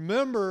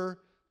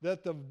 Remember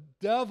that the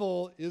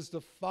devil is the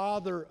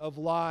father of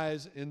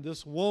lies, and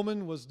this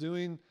woman was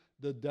doing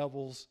the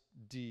devil's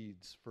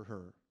deeds for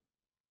her.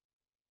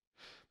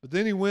 But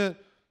then he went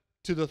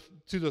to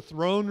the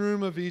throne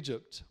room of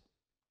Egypt.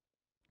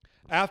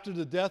 After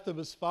the death of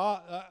his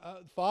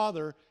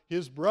father,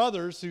 his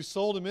brothers who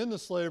sold him into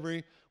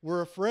slavery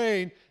were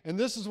afraid, and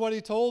this is what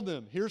he told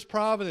them. Here's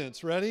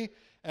providence. Ready?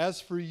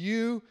 As for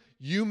you,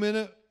 you meant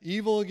it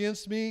evil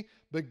against me,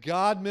 but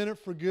God meant it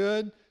for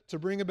good, to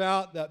bring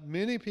about that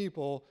many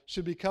people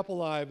should be kept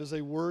alive as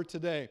they were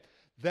today.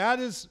 That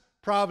is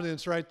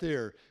providence right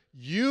there.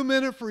 You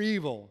meant it for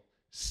evil.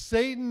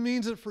 Satan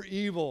means it for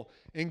evil,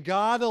 and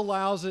God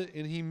allows it,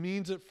 and He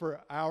means it for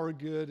our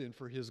good and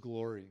for His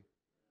glory.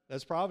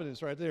 That's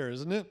providence right there,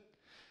 isn't it?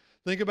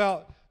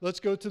 Let's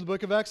go to the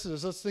book of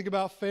Exodus. Let's think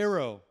about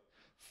Pharaoh.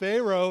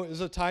 Pharaoh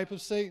is a type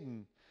of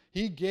Satan.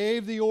 He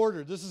gave the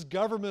order. This is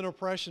government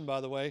oppression,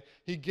 by the way.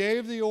 He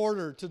gave the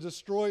order to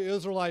destroy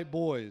Israelite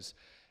boys.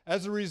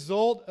 As a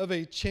result of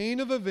a chain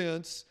of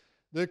events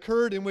that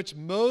occurred in which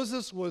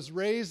Moses was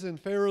raised in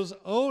Pharaoh's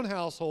own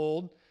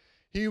household,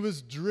 he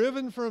was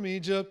driven from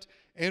Egypt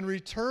and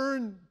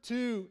returned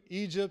to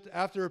Egypt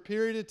after a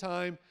period of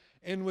time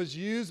and was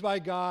used by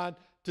God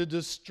to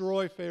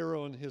destroy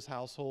Pharaoh and his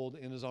household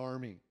and his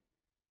army.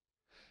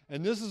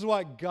 And this is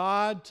what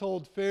God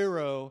told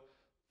Pharaoh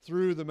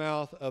through the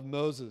mouth of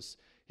Moses.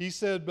 He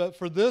said, "But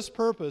for this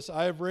purpose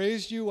I have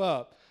raised you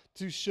up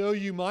to show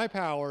you my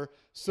power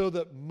so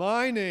that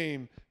my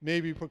name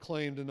may be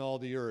proclaimed in all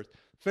the earth."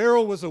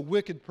 Pharaoh was a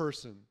wicked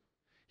person.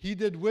 He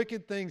did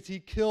wicked things. He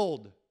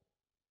killed.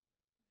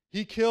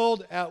 He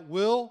killed at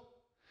will.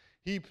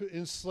 He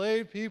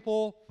enslaved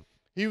people.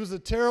 He was a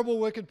terrible,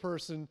 wicked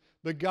person.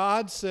 But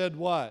God said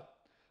what?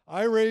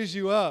 I raised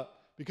you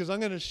up because I'm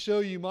going to show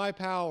you my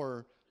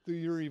power through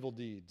your evil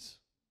deeds.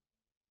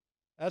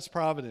 That's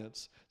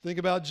providence. Think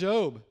about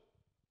Job.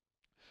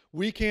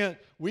 We can't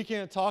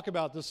talk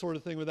about this sort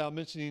of thing without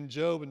mentioning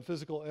Job and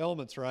physical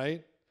ailments,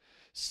 right?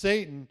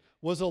 Satan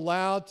was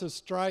allowed to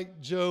strike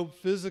Job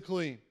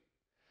physically.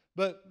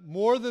 But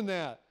more than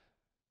that,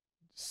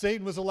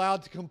 Satan was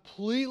allowed to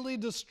completely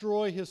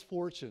destroy his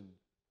fortune.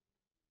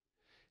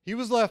 He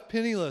was left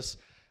penniless.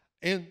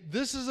 And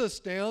this is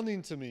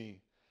astounding to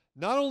me.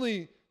 Not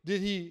only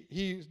did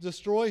he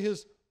destroy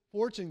his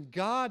fortune,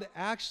 God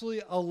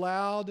actually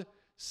allowed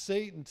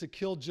Satan to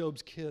kill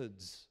Job's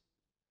kids.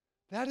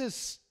 That is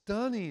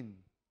stunning.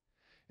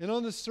 And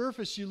on the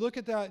surface, you look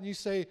at that and you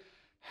say,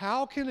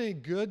 how can a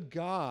good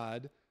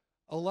God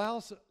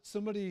allow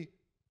somebody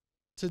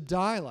to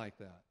die like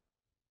that?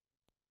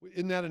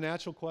 Isn't that a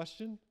natural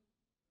question?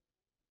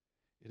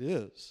 It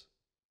is.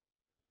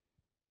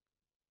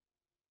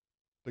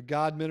 But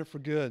God meant it for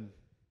good.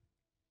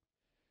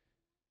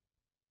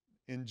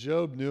 And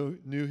Job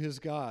knew his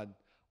God.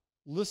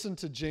 Listen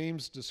to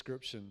James'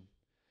 description.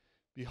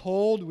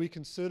 Behold, we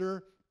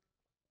consider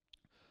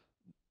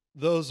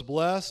those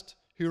blessed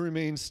who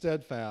remain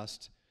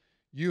steadfast.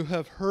 You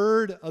have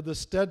heard of the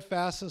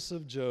steadfastness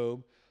of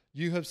Job.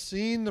 You have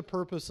seen the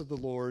purpose of the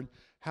Lord,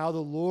 how the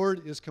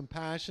Lord is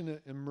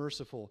compassionate and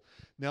merciful.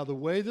 Now, the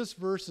way this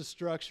verse is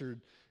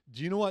structured,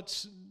 do you know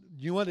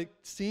what it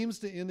seems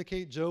to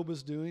indicate Job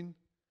was doing?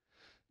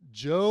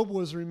 Job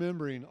was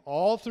remembering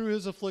all through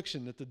his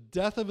affliction, at the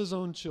death of his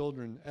own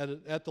children,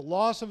 at the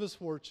loss of his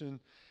fortune,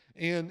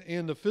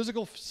 and the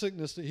physical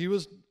sickness that he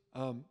was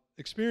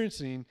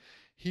experiencing,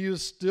 he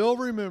was still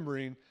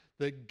remembering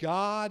that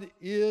God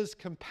is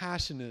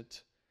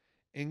compassionate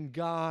and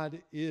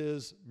God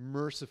is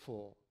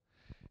merciful.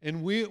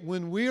 And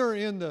when we are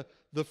in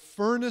the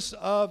furnace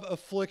of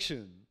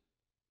affliction,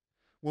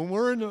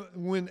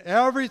 when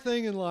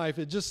everything in life,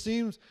 it just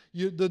seems,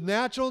 the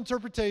natural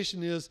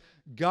interpretation is,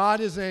 God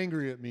is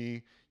angry at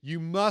me. You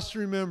must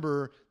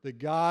remember that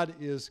God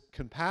is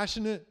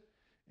compassionate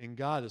and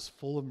God is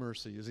full of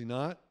mercy, is He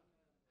not?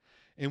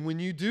 And when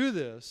you do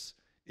this,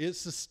 it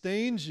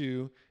sustains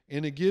you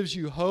and it gives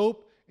you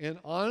hope, and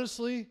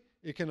honestly,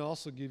 it can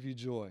also give you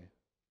joy.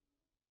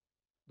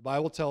 The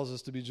Bible tells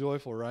us to be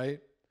joyful, right?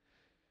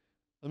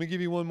 Let me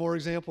give you one more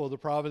example of the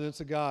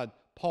providence of God.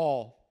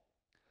 Paul,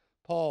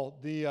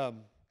 the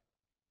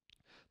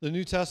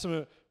New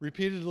Testament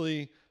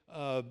repeatedly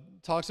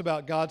talks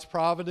about God's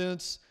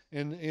providence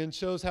and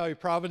shows how he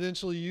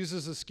providentially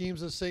uses the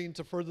schemes of Satan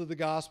to further the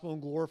gospel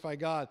and glorify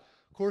God.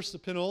 Of course, the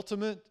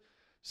penultimate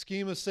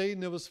scheme of Satan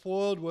that was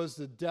foiled was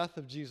the death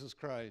of Jesus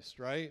Christ,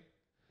 right?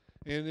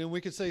 And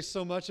we could say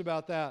so much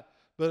about that,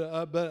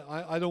 but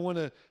I don't want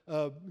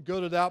to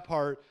go to that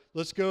part.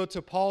 Let's go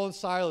to Paul and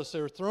Silas.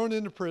 They were thrown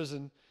into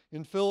prison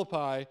in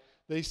Philippi.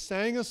 They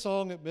sang a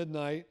song at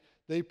midnight.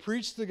 They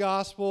preached the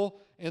gospel,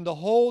 and the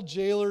whole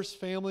jailer's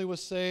family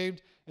was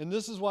saved. And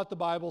this is what the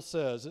Bible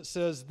says. It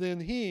says, then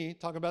he,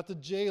 talking about the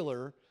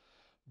jailer,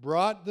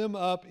 brought them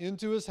up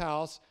into his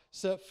house,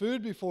 set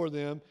food before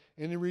them,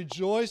 and he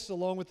rejoiced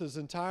along with his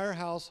entire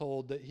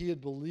household that he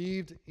had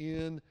believed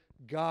in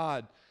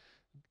God.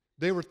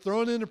 They were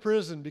thrown into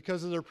prison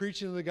because of their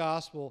preaching of the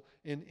gospel.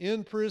 And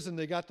in prison,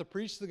 they got to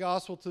preach the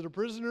gospel to the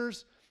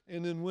prisoners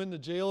and then win the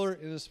jailer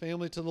and his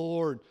family to the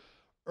Lord.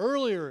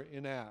 Earlier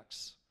in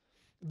Acts,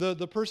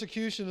 the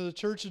persecution of the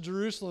church of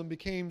Jerusalem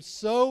became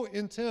so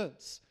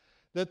intense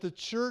that the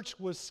church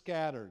was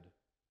scattered.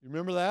 You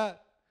remember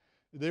that?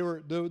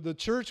 The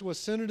church was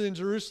centered in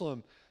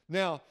Jerusalem.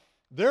 Now,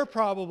 they're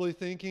probably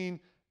thinking,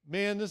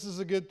 man, this is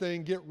a good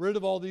thing. Get rid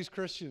of all these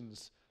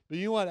Christians. But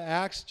you know what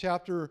Acts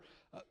chapter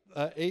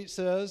 8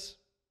 says?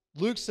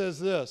 Luke says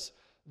this,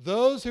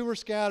 those who were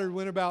scattered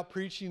went about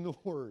preaching the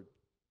word.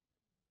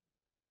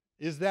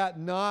 Is that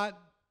not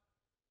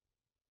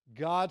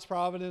God's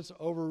providence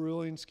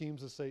overruling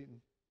schemes of Satan?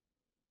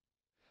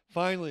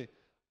 Finally,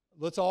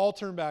 let's all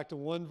turn back to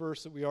one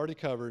verse that we already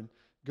covered.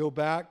 Go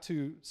back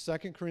to 2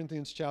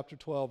 Corinthians chapter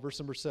 12, verse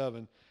number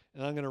 7,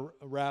 and I'm going to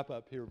wrap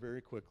up here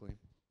very quickly.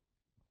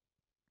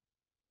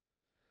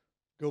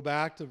 Go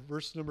back to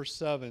verse number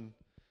 7,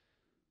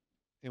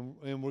 and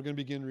we're going to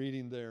begin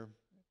reading there. It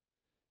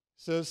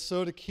says,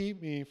 so to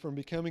keep me from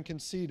becoming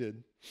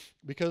conceited,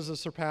 because of the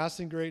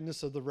surpassing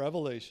greatness of the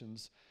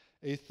revelations,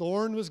 a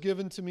thorn was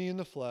given to me in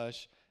the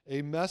flesh,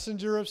 a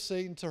messenger of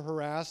Satan to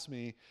harass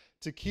me,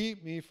 to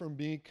keep me from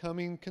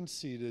becoming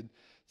conceited.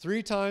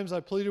 3 times I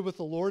pleaded with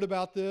the Lord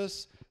about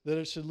this, that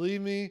it should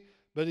leave me.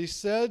 But he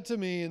said to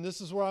me, and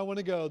this is where I want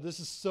to go, this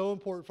is so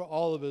important for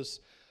all of us,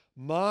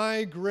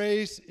 my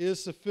grace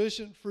is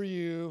sufficient for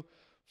you,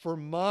 for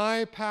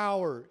my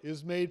power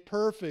is made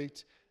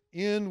perfect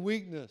in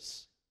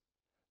weakness.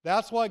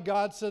 That's what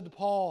God said to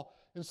Paul.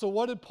 And so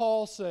what did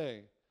Paul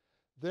say?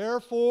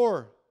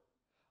 Therefore,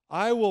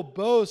 I will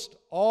boast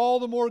all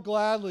the more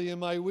gladly in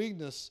my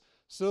weakness,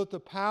 so that the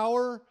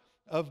power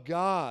of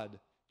God,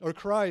 or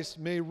Christ,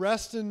 may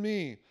rest in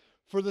me.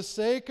 For the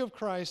sake of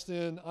Christ,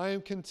 then, I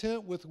am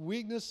content with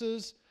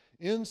weaknesses,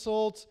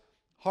 insults,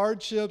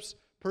 hardships,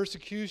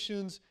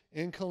 persecutions,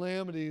 and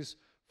calamities.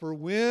 For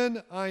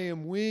when I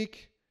am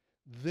weak,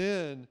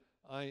 then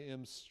I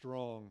am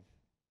strong.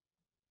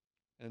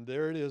 And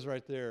there it is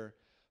right there.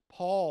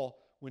 Paul,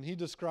 when he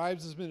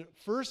describes his ministry,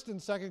 1st and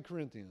 2nd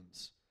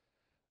Corinthians,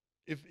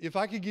 if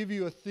I could give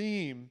you a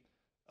theme,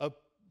 of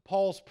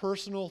Paul's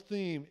personal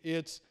theme,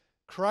 it's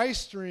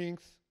Christ's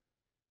strength,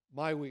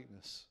 my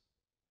weakness.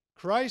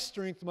 Christ's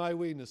strength, my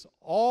weakness,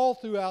 all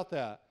throughout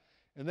that.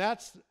 And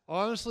that's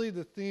honestly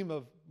the theme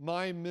of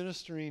my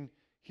ministering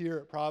here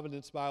at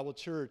Providence Bible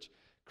Church.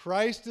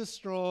 Christ is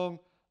strong,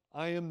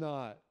 I am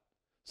not.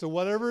 So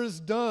whatever is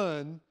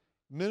done,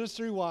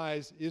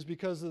 ministry-wise, is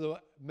because of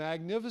the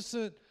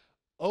magnificent,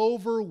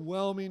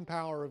 overwhelming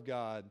power of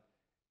God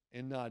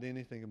and not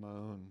anything of my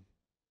own.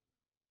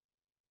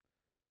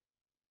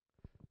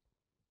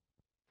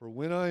 For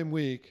when I am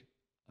weak,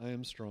 I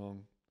am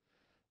strong.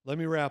 Let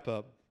me wrap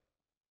up.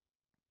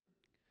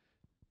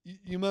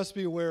 You must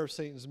be aware of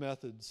Satan's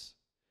methods.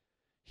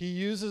 He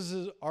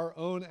uses our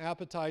own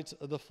appetites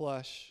of the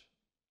flesh.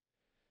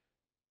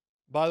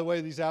 By the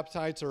way, these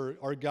appetites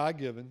are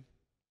God-given,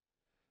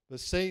 but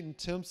Satan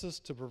tempts us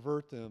to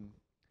pervert them.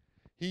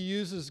 He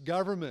uses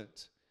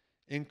government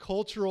and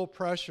cultural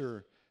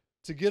pressure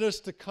to get us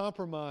to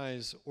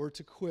compromise or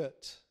to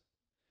quit.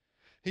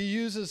 He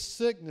uses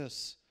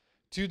sickness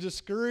to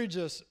discourage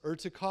us or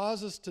to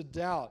cause us to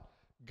doubt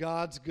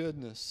God's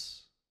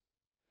goodness.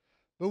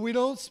 But we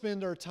don't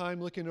spend our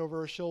time looking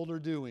over our shoulder,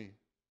 do we?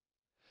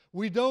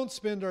 We don't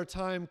spend our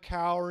time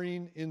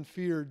cowering in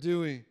fear,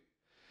 do we?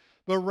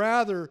 But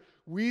rather,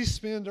 we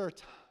spend our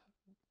time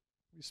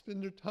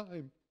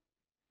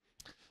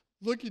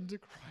looking to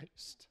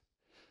Christ,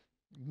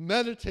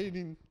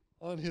 meditating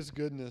on His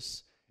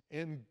goodness,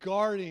 and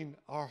guarding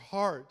our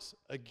hearts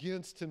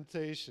against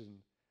temptation.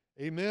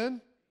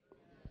 Amen?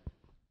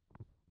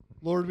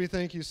 Lord, we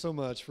thank you so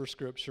much for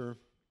Scripture.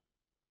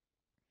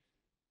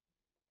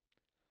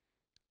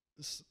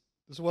 This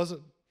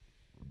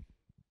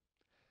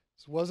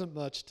wasn't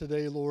much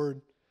today,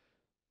 Lord.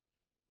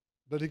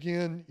 But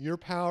again, your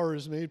power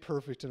is made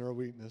perfect in our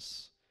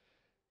weakness.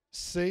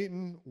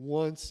 Satan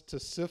wants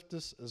to sift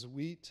us as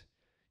wheat.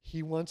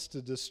 He wants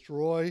to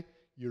destroy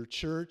your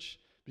church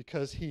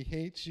because he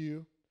hates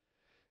you,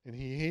 and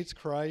he hates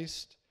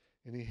Christ,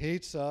 and he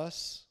hates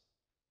us.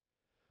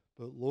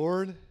 But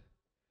Lord,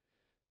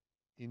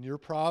 in your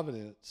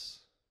providence,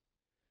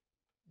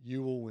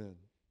 you will win.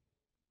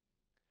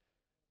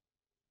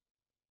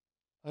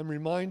 I'm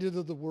reminded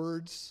of the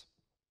words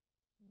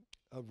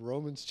of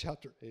Romans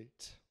chapter 8,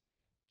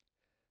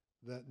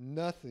 that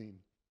nothing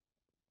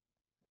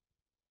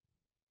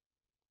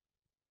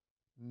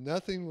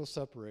will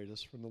separate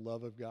us from the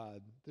love of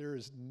God. There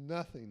is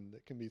nothing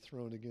that can be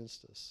thrown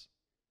against us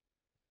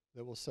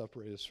that will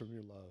separate us from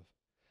your love.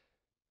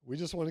 We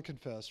just want to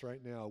confess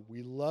right now,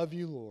 we love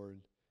you, Lord.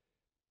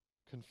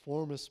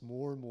 Conform us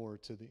more and more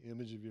to the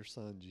image of your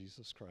Son,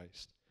 Jesus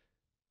Christ.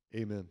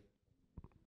 Amen.